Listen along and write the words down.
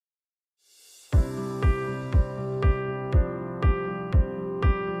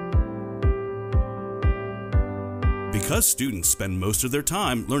Because students spend most of their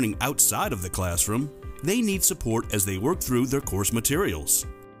time learning outside of the classroom, they need support as they work through their course materials.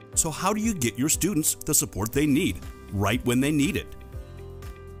 So how do you get your students the support they need, right when they need it?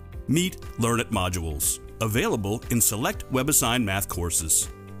 Meet Learn It modules, available in select WebAssign math courses.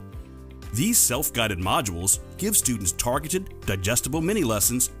 These self-guided modules give students targeted, digestible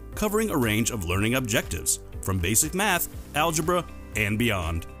mini-lessons covering a range of learning objectives, from basic math, algebra, and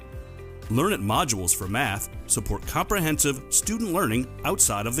beyond. Learn It modules for math support comprehensive student learning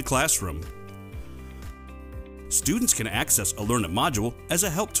outside of the classroom. Students can access a Learn It module as a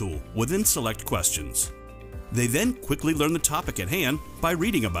help tool within select questions. They then quickly learn the topic at hand by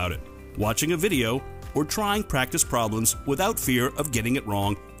reading about it, watching a video, or trying practice problems without fear of getting it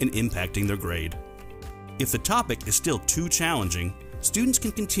wrong and impacting their grade. If the topic is still too challenging, students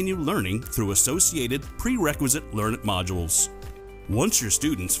can continue learning through associated prerequisite Learn It modules. Once your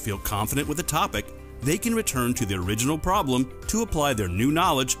students feel confident with a topic, they can return to the original problem to apply their new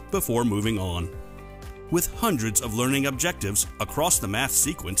knowledge before moving on. With hundreds of learning objectives across the math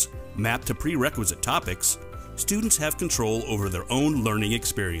sequence mapped to prerequisite topics, students have control over their own learning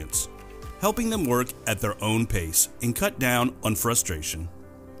experience, helping them work at their own pace and cut down on frustration.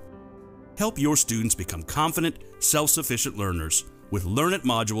 Help your students become confident, self-sufficient learners with Learn It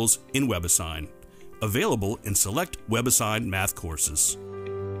modules in WebAssign, available in select WebAssign math courses.